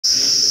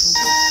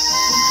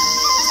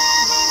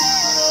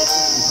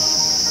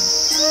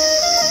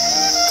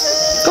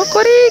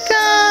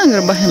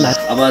गरेर बस्नु लाग्छ।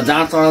 अब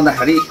जहाँ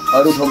चढाउँदाखेरि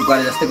अरू ठाउँ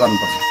गरे जस्तै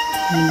गर्नुपर्छ।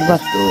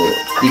 जस्तो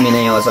तिमी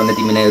नै हँसाउने,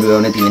 तिमी नै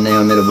रुवाउने, तिमी नै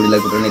मेरो बुढीलाई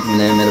कुटाउने, तिमी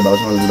नै मेरो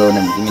भाउसँग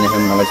जुदाउने, तिमी नै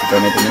मलाई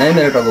छुटाउने, तिमी नै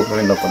मेरो टाउको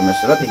उठाउने। ल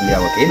परमेश्वर तिमीले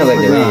अब केही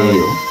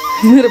नगरिदेऊ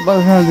मेरो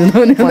भाउसँग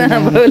जुदाउने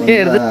बाबुले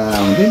हेर्दा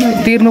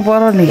तिर्नु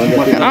पर्यो नि।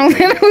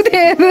 आउँदैन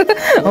उनीहरू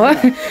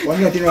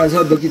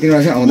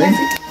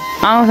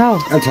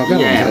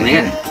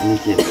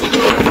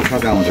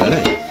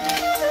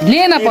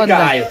लिएन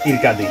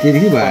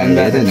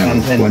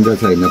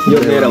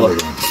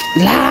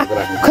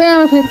खै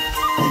आमा फेरि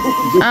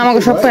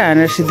आमाको सबै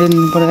हानेर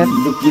सिधाइदिनु पर्यो।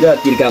 दुःखी र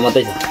तिर्का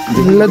मात्रै छ।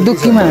 ल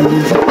दुःखीमा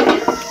हानिदिन्छ।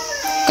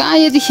 कहाँ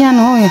यति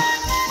सानो हो यो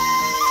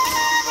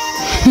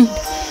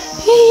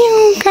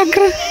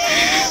काँक्रा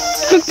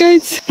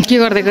के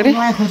गर्दै गरे?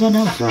 नयाँ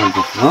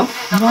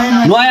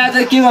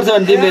चाहिँ के गर्छ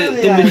भने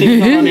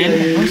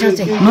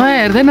नयाँ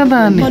हेर्दैन त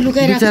अनि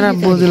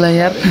बिचरा बोजूलाई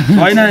यार।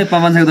 होइन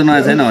पाँच त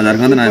नयाँ छैन,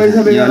 1000को त नयाँ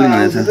छ, यो अलि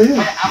नयाँ छ।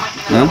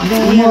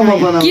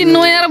 के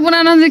नयाँ र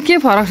पुरानो चाहिँ के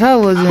फरक छ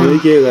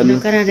बोजू? के गर्नु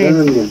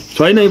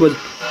छैन है बोजू,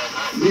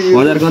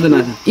 1000को त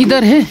नयाँ छ।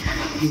 इधर हे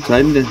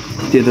छैन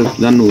त्यो त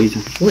जान्नु होइ छ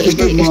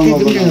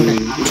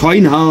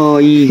छैन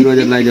यी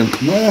रोजर लगाइदेऊ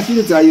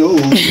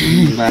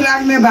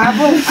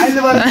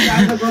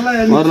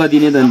अरूलाई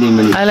दिने त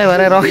तिमीले अहिले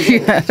भरे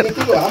रक्सी खै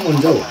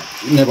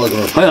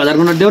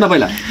 1000को नोट देऊ न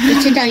पहिला।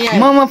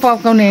 मोमो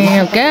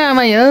पकाउने क्या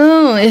आमा यो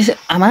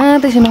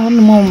आमा त्यसो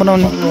नगर्नु मोमो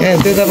बनाउने के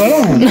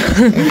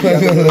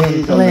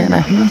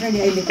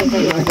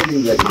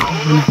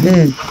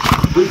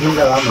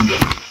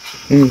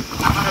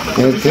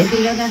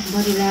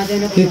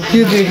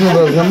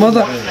देख्नुपर्छ? म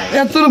त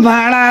यत्रो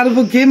भाँडाहरू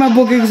पो केमा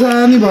बोकेको छ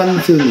नि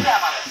भन्छु नि।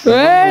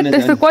 ए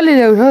त्यस्तो कसले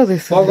ल्याउँछ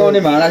त्यस्तो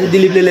पकाउने भाँडा चाहिँ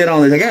दिलीपले लिएर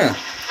आउँदैछ क्या।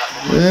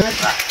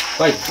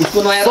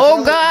 So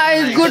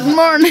guys good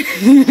morning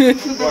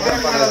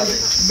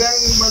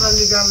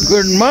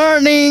good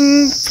morning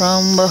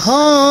from the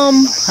home.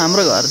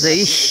 हाम्रो घर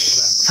चाहिँ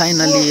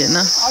फाइनली होइन म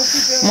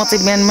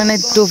चाहिँ बिहान बिहानै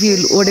टोपी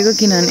ओढेको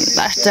किनभने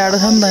लास्ट जाडो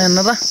छ नि त हेर्न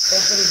त।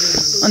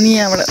 अनि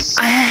यहाँबाट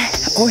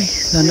ओइ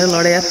झन्डै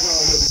लडे यार।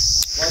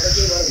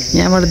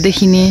 यहाँबाट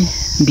देखिने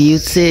भ्यू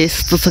चाहिँ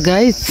यस्तो छ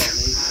गाइस,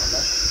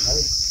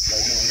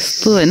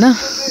 यस्तो होइन।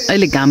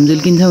 अहिले घाम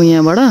झुल्किन्छौँ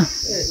यहाँबाट।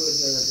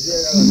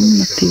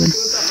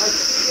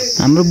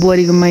 हाम्रो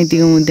बुहारीको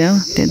माइतीको म त्यहाँ हो,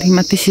 त्यहाँदेखि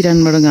माथि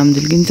सिरानबाट घाम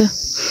झुल्किन्छ।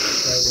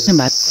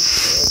 भात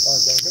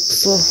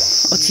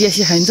सो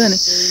चियासी खाइन्छ अनि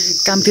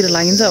कामतिर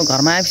लागिन्छ।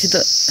 घरमा आएपछि त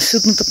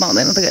सुत्नु त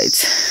पाउँदैन त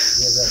गाइस।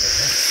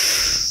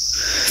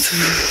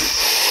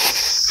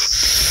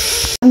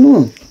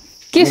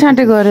 के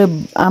साँटेको अरे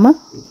आमा?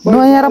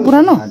 नयाँ र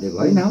पुरानो?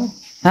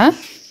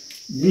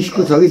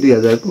 बिसको छ कि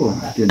 2000 को?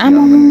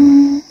 आमा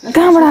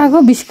कहाँबाट आएको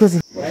 20को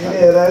चाहिँ?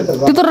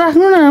 त्यो त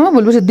राख्नु न आमा,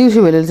 भोलि पर्सि दिउँसो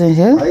भेलेर चाहिन्छ।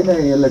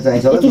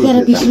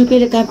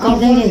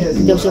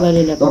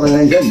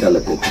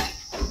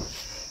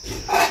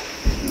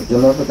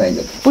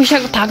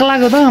 पैसाको थाक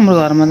लाग्यो त हाम्रो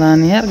घरमा त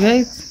अनि यार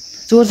गाइस।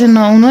 चोर चाहिँ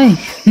नआउनु है।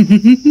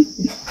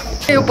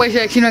 यो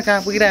पैसा एकछिनमा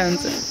कहाँ पुगिरहेको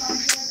हुन्छ,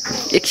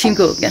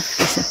 एकछिनको हो क्या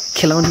पैसा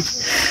खेलाउने।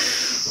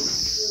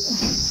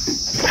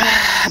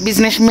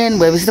 बिजनेसम्यान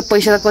भएपछि त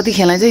पैसा त कति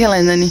खेलाइन्छ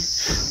खेलाइन्छ नि।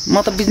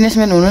 म त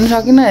बिजनेसम्यान हुनु नि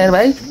सकिनँ हेर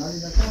भाइ।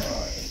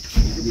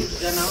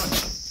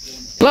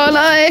 ल ल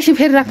एकछिन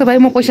फेरि राख्दा भाइ,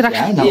 म पैसा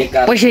राख्छु।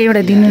 पैसा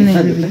एउटा दिनु नि।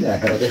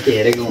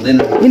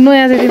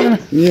 नयाँ चाहिँ दिनु न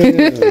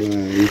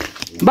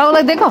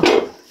बाउलाई दिएको?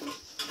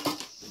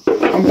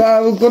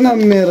 बाबुको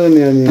न मेरो नि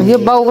अनि यो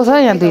बाउको छ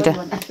यहाँ दुईटा।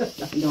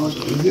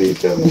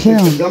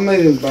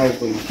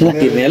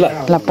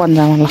 ल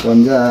पन्जामा ल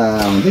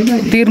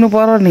तिर्नु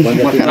पर्यो नि।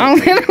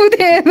 आउँदैन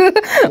उनीहरू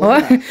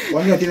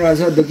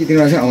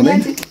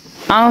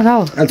आउँछ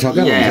हौ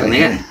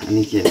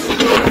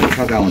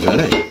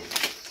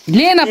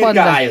लिएन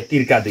पन्जा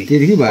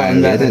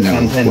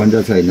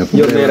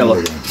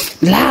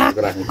ला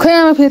खै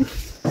आमा फेरि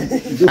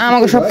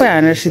आमाको सबै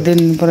हानेर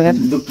सिधाइदिनु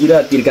पर्यो। दुःखी र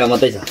तिर्का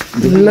मात्रै छ।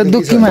 ल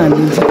दुःखीमा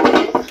हानिदिन्छ।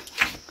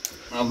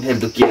 अब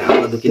फेरि दुःखी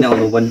हाम्रो दुःखी नै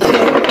आउनु पनि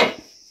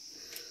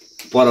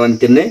पर्यो भने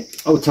तिर्ने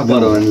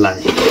पर्यो भने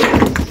लाने।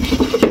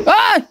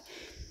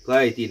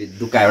 खै ती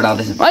दुःखा एउटा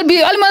आउँदैछ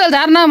अलि मजाले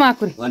झार न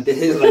माकुरी अनि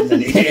त्यसै गर्छ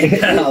नि।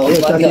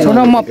 छोड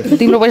म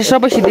तिम्रो पैसा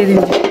सबै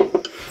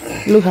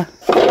सिधाइदिन्छु। लु खा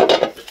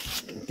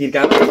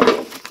तिर्का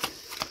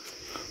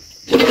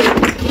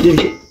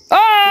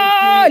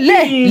ले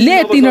ले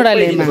तीनवटा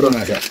ले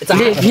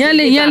यहाँ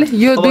ले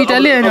यो दुईटा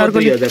ले अनि अर्को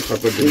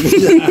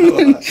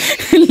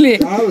ले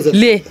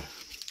ले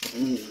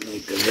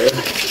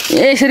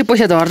यसरी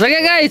पैसा झर्छ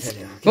क्या गाइस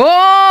हो।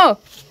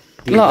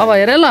 ल अब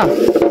हेर ल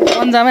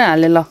पन्जामै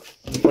हाले ल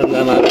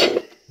पन्जामा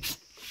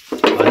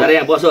भनेर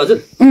यहाँ बस्नु हजुर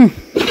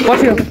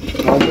पस्यो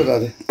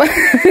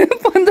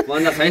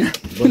पन्जा छैन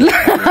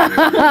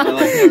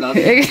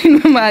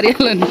एकछिनमा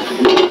मारिहाल्यो नि।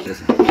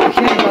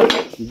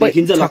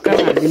 देखिन्छ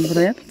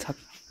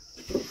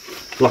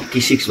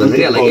लक्की 6 भन्छ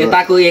क्या।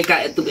 यताको के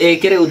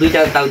अरे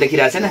दुईटा ताउ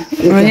देखिरहेको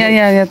छैन?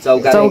 यहाँ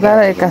चौका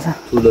र एका छ।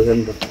 ठुलो छ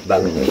नि त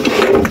बाल्नु।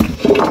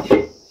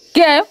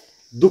 के आयो?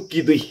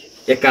 दुक्की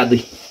 2 एका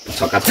 2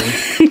 छक्का छैन।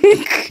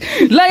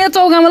 ल यो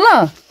चौकामा ल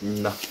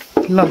ल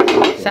ल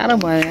साह्रो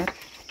भयो यार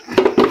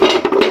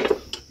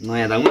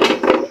नयाँ दाउ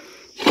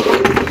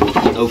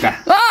चौका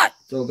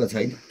चौका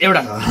छैन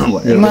एउटा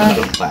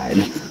पाएन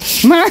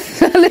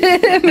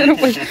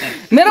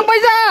मेरो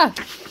पैसा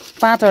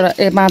 5 वटा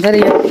ए 5 अरे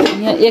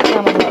यहाँ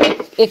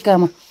एक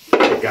कामा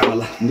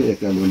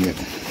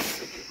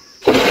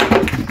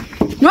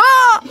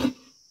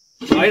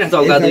होइन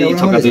चौका दुई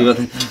छक्का दुई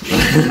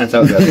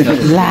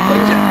ला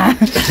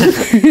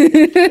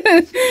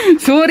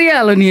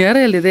सोरिहाल्यो नि यार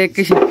यसले त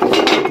एकैछिन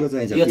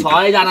यो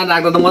 6 जना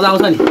राख्दा त मजा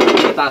आउँछ नि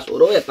यता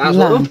सोरो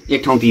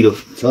एक ठाउँतिर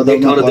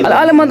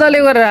अलि मजाले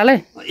गरेर हाल है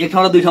एक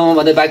ठाउँ र दुई ठाउँमा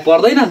मात्रै बाइक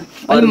पर्दैन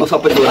अनि म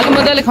सबै अलि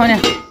मजाले खन्या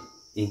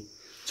ए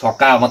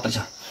छक्का मात्रै छ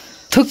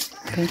थुक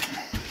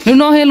लु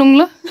नहेलौँ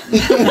ल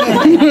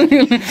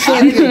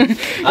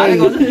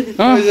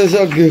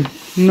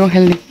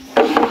नखेल्ने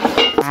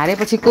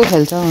हारेपछि को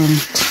खेल्छ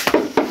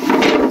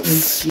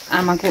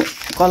आमाको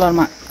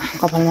कलरमा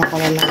कपालमा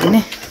कलर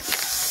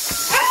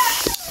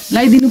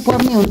लगाइदिनु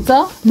पर्ने हुन्छ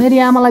मेरी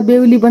आमालाई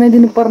बेहुली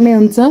बनाइदिनु पर्ने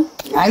हुन्छ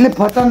अहिले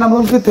फटा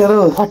नबोल्छु तेरो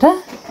फटा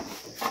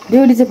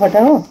बेहुली चाहिँ फटा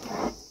हो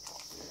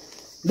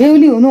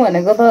बेहुली हुनु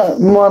भनेको त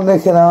मर्ने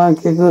खेलामा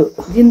के को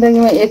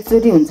जिन्दगीमा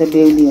एकचोटि हुन्छ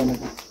बेहुली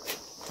भनेको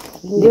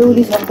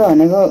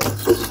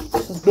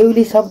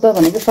बेहुली शब्द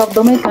भनेको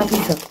शब्दमै काफी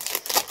छ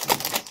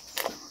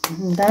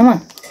दामा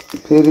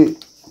फेरि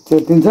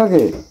चेतिन्छ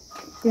के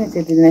किन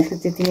चेतिँदैन यसको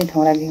चेतिने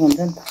ठाउँ राखेको हुन्छ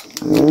नि त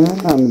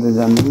हामी त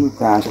जान्दैनौँ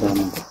कहाँ छ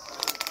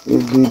यो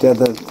दुईवटा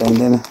त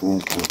चाहिँदैन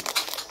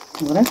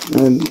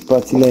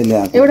पछिलाई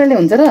ल्याएको एउटाले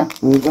हुन्छ र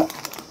हुन्छ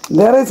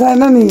धेरै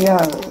छैन नि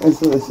यहाँ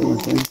यसो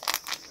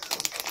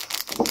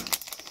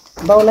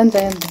बाउलाई नि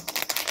चाहियो नि त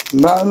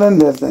बाउलाई नि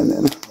धेरै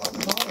चाहिँदैन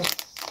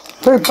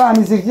खै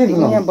पानी चाहिँ के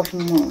यहाँ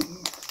बस्नु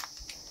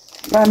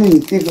पानी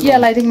के चिया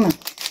लगाइदिउँ न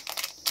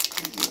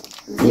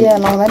चिया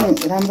लाउँदा नि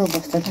राम्रो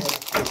बस्छ त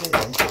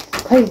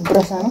खै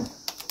ब्रसमा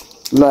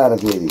लगाएर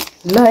फेरि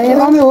लगाएर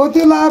हो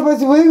त्यो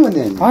लगाएपछि भइगयो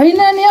नि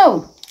होइन नि हौ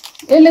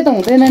यसले त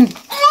हुँदैन नि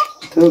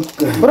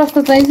ब्रस त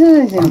चाहिन्छ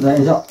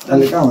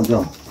कहाँ हुन्छ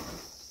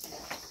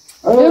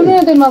ल्याउनु न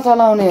त्यो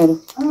नचलाउनेहरू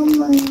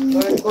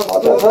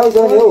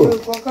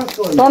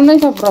टन्नै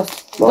छ ब्रस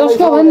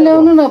जसको भने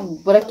ल्याउनु न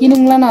भरे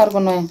किनौँला न अर्को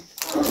नयाँ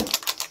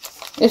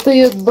यस्तो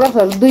यो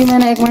ब्रसहरू 2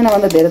 महिना 1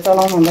 महिनाभन्दा धेरै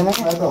चलाउनु हुँदैन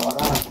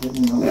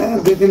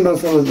 2-3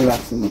 वर्ष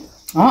लाग्छ नि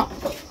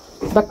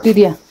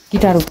ब्याक्टेरिया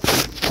किटाणु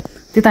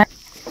त्यता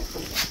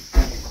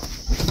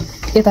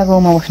यताको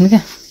उमा बस्नु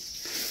क्या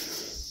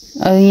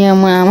अब यहाँ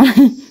म आमा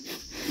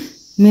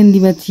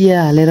मेहन्दीमा चिया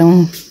हालेर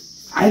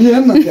अहिले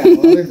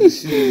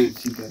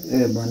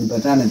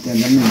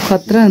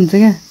खतरा हुन्छ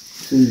क्या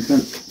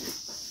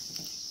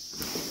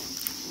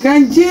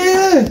कान्छी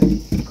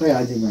खै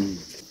अझै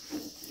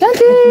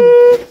कान्छु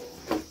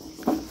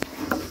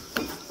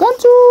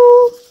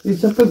यो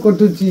सबै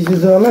कटु चिसो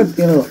छ होला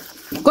तेरो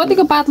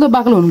कतिको पातलो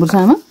बाक्लो हुनुपर्छ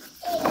आमा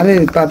अरे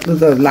पातलो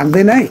त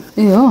लाग्दैन है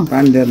ए हो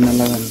पानी धेर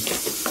नलगाउनु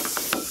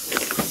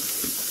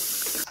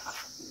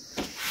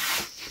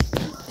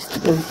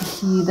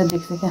सिधा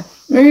देख्छ क्या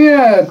ए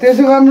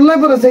त्यसो गर्नुलाई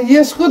पो रहेछ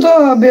यसको त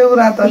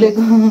बेउरा त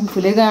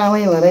फुलेको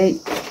आमै भरै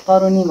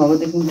तरुनी भएको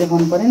देखि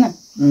देखाउनु परेन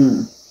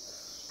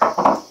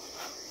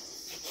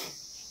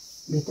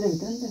भित्र नि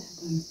त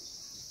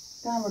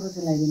कहाँबाट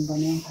चाहिँ लगाइदिनु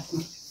पर्ने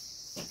खासमा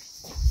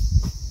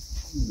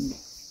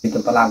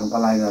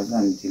पलाएको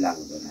अनि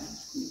चिलाएको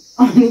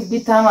अनि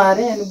बित्थामा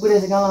हारे अनि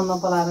बुढेसी गाउँमा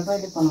नपलाएर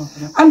कहिले पलाउँछ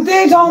अनि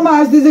त्यही ठाउँमा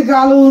अस्ति चाहिँ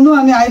कालो हुनु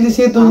अनि अहिले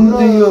सेतो हुनु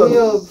चाहिँ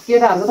यो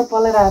केटाहरूको त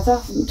पलाइरहेछ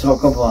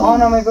छक्क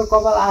अनमयको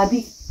कपाल आदि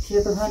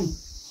सेतो छ नि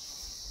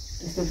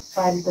त्यस्तो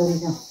पारी तरी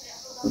छ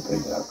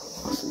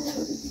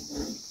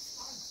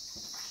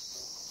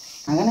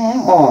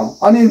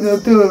अनि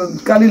त्यो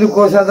कालिलो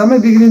कोसा जम्मै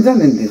बिग्रिन्छ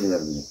नि त्यसो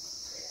गर्दा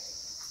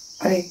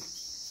अरे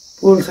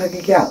पोल छ कि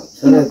क्या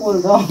पोल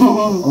छ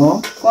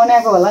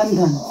कन्याको होला नि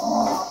त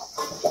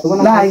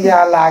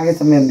लागेछ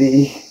मेहन्दी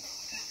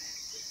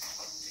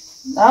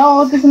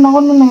त्यसो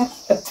नगर्नु न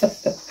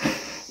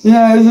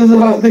यहाँ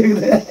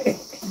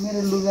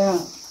मेरो लुगा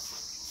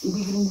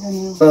बिग्रिन्छ नि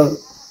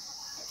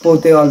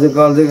पोते अल्झै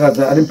गर्छ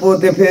अनि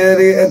पोते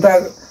फेरि यता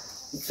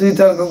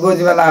स्वेटरको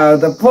गोजीमा लगाएको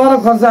त पर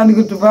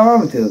खर्सानीको टुप्पामा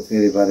पो थियो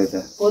फेरि परे त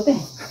पोते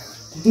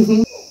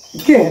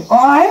के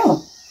आयो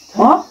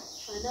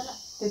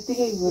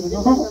त्यतिकै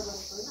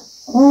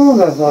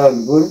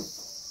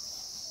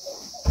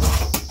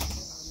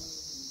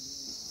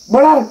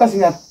बढाएर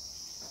कसिँगार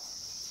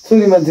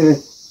छोरी मान्छेले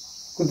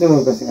कुचोमा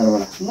कसिँगार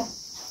बढा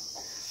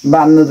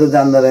बान्नु त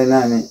जान्दो रहेन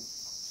अनि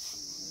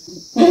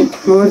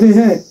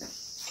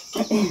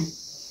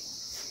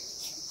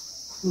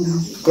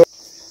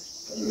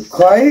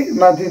खै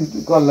माथि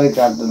कसलाई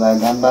काट्नु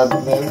लाग्यो Dhanbad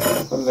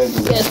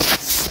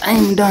I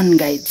am done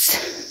guys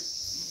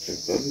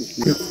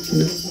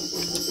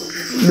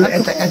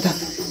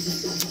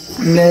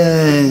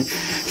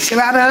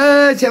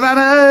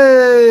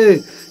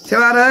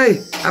छेवार है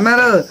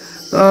हाम्रो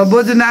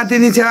बोजू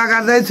नातिनी छेवा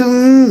गर्दैछौँ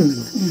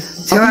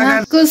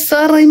को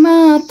सरैमा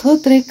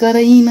थोत्रे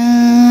करैमा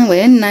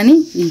भयो नि नानी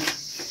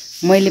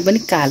मैले पनि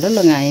कालो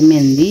लगाएँ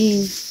मेहन्दी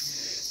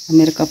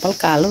मेरो कपाल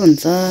कालो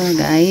हुन्छ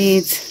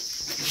गाइज।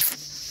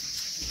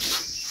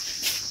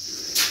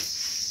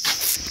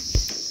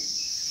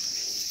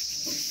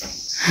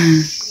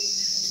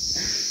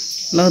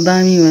 ल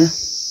दामी भयो।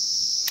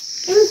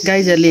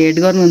 गाइजहरूले हेड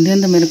गर्नुहुन्थ्यो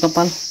नि त मेरो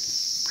कपाल।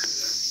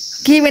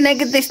 के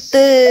बनाएको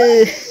त्यस्तो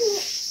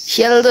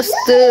स्याल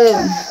जस्तो।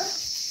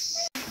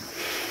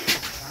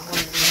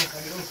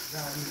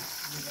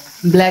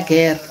 Black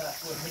hair.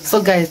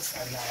 सो गाइज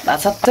भात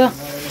छ।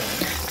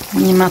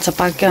 यहाँ माछा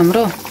पाक्यो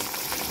हाम्रो।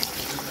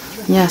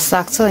 यहाँ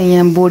साग छ,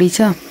 यहाँ बोडी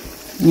छ,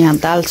 यहाँ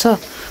दाल छ,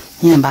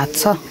 यहाँ भात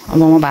छ। अब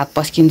म भात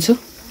पस्किन्छु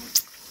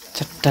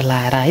चट्ट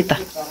लाएर है त।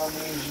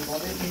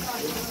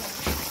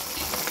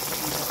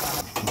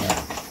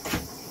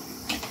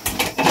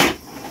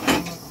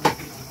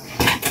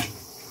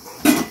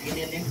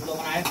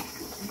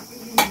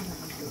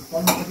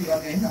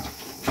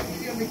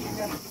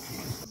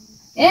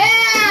 ए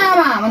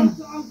आमा भन्।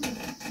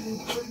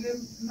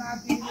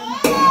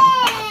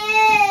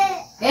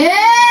 ए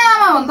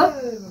आमा भन् त।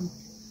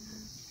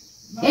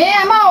 ए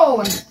आमा हो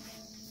भन्।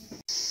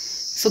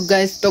 सो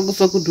गाइस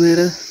टगु धुएर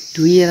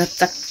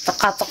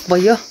चकाचक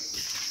भयो।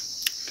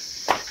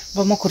 अब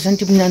म खुर्सानी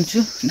टिप्न जान्छु।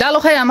 डालो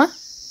खै आमा,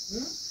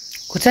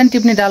 खुर्सानी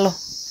टिप्ने डालो।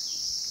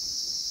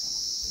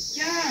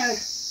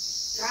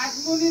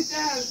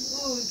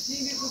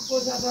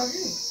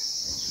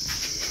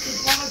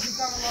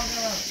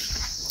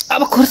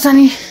 अब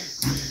खुर्सानी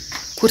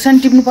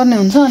टिप्नु पर्ने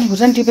हुन्छ। अनि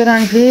खुर्सानी टिपेर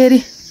अनि फेरि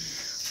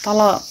तल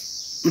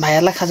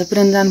भाइहरूलाई खाजा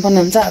पुर्याउनु जानुपर्ने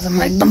हुन्छ। आज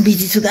म एकदम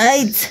बिजी छु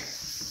गाइज।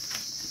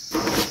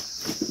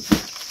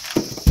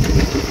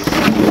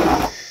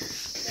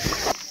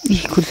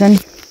 खुर्सानी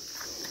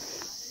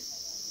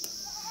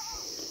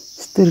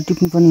यस्तोहरू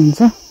टिप्नु पर्ने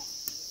हुन्छ।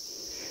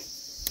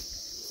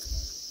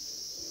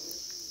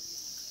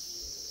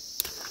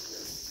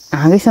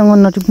 हाँगैसँग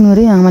नटिप्नु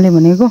अरे आमाले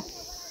भनेको।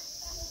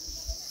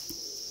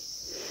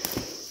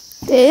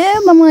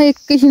 म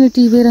एकैछिन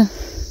टिपेर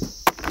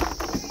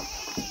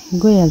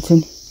गइहाल्छु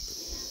नि।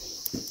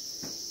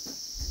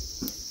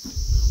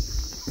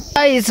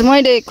 गाइस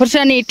मैले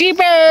खुर्सानी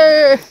टिपे।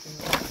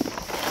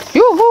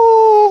 युहु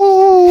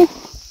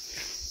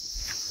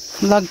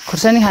ल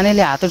खुर्सानी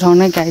खानेले हात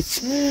उठाउने गाइस।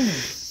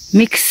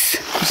 मिक्स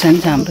खुर्सानी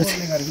छ हाम्रो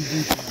चाहिँ।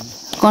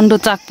 कन्डो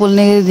चाक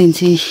पोल्ने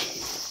दिन्छु।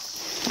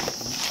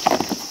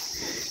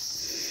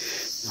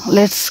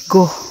 Let's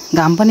go.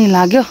 घाम पनि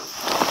लाग्यो।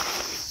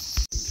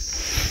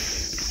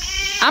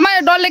 आमा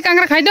यो डल्ले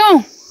काँक्रा खाइदेऊ।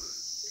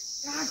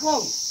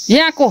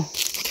 यहाँको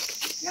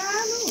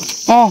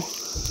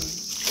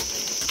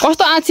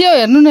कस्तो आँचियो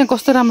हेर्नु न,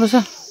 कस्तो राम्रो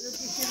छ।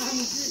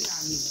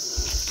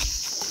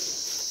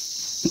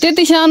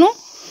 त्यति सानो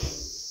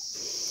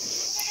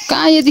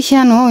कहाँ, यति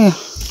सानो हो यो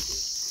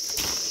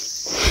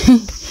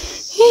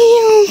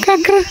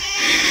काँक्रा।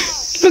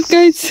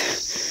 गाइस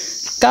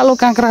कालो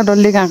काँक्रा,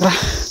 डल्ले काँक्रा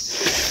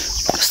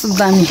कस्तो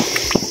दामी।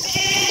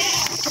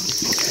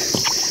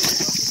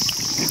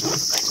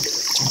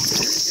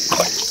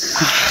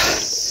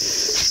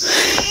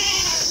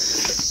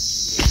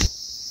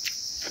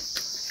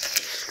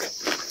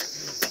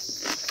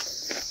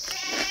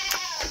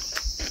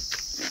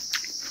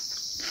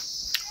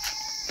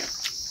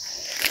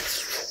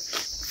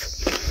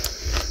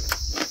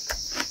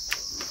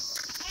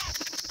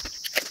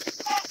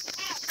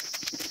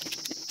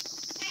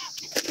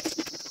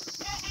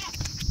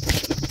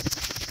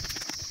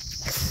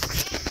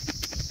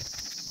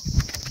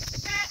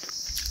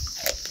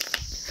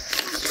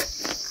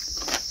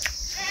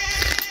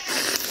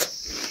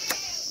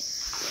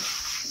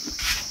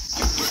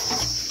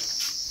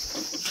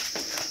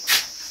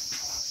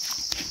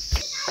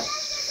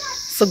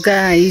 सो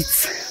गाइस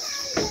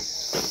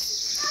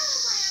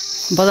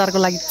बजारको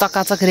लागि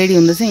चकाचक रेडी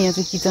हुँदैछ। यहाँ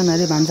चाहिँ किचन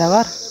अरे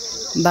भान्साघर,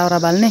 दाउरा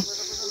बाल्ने।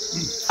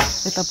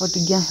 यतापट्टि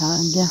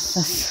ग्यास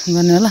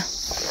गर्ने होला।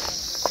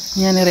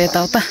 यहाँनिर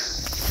यताउता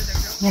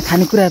यहाँ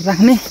खानेकुराहरू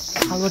राख्ने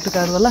खालको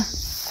टुकाहरू होला।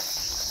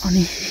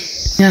 अनि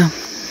यहाँ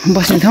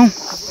बस्ने ठाउँ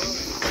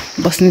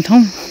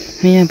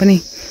यहाँ पनि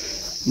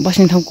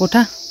बस्ने ठाउँ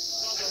कोठा।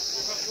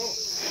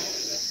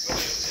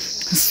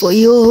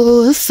 सही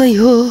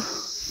हो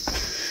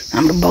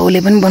हाम्रो बाउले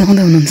पनि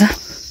बनाउँदै हुनुहुन्छ।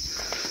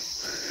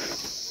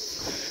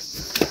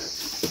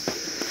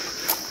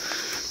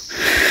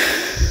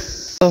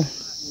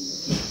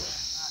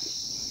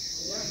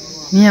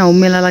 यहाँ हो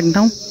मेला लाग्ने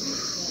ठाउँ।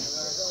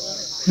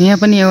 यहाँ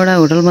पनि एउटा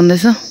होटल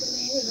बन्दैछ।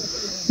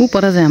 ऊ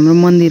पर चाहिँ हाम्रो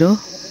मन्दिर हो।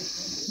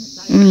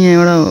 यहाँ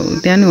एउटा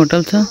त्यहाँ नि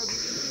होटल छ,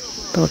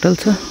 त होटल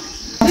छ।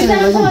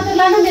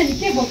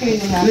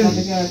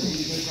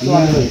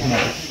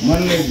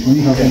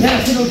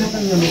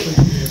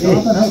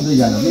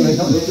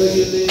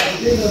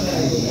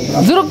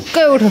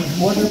 जुरुक्कै उठ,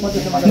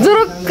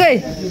 जुरुक्कै।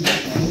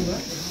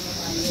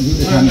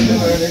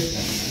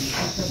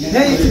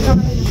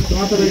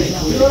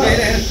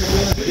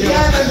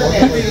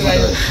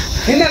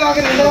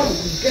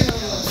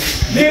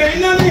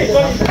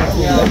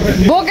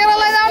 बोकेर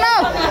लैजाऊ न।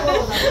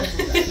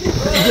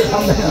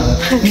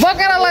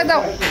 बकेरालाई त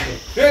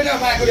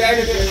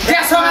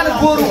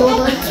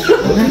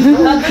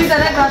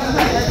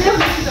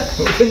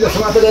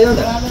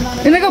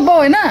यिनीहरूको बाउ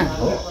होइन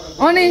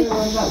अनि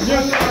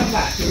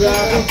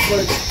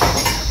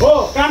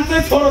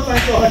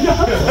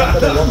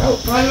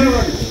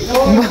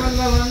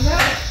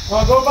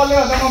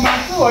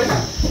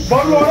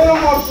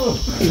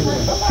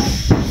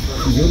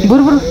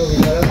बुरबुर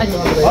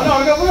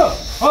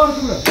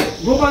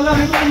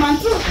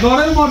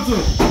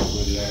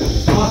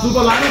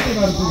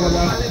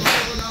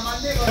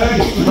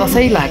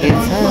दसैँ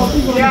लागेको छ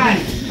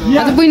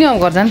आज बहिनी अब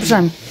घर जानुपर्छ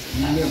हामी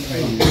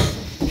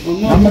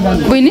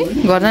बहिनी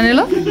घर जाने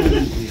ल